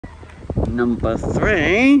Number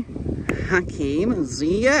 3, Hakim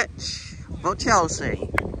Ziyech for Chelsea.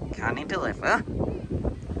 Can he deliver?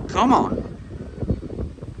 Come on.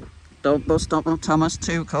 Double stop of Thomas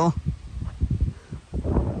Tuchel.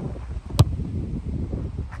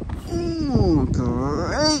 Ooh,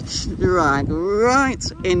 great strike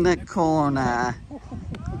right in the corner.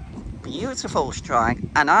 Beautiful strike,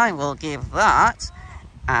 and I will give that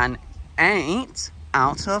an 8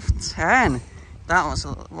 out of 10. That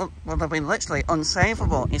would have been literally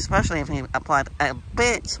unsavable, especially if he applied a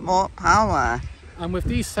bit more power. And with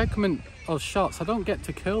these segment of shots, I don't get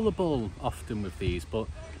to kill the ball often with these, but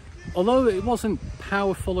although it wasn't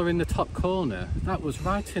powerful or in the top corner, that was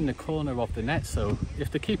right in the corner of the net. So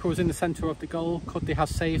if the keeper was in the centre of the goal, could they have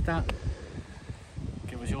saved that?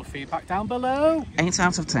 Give us your feedback down below. 8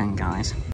 out of 10, guys.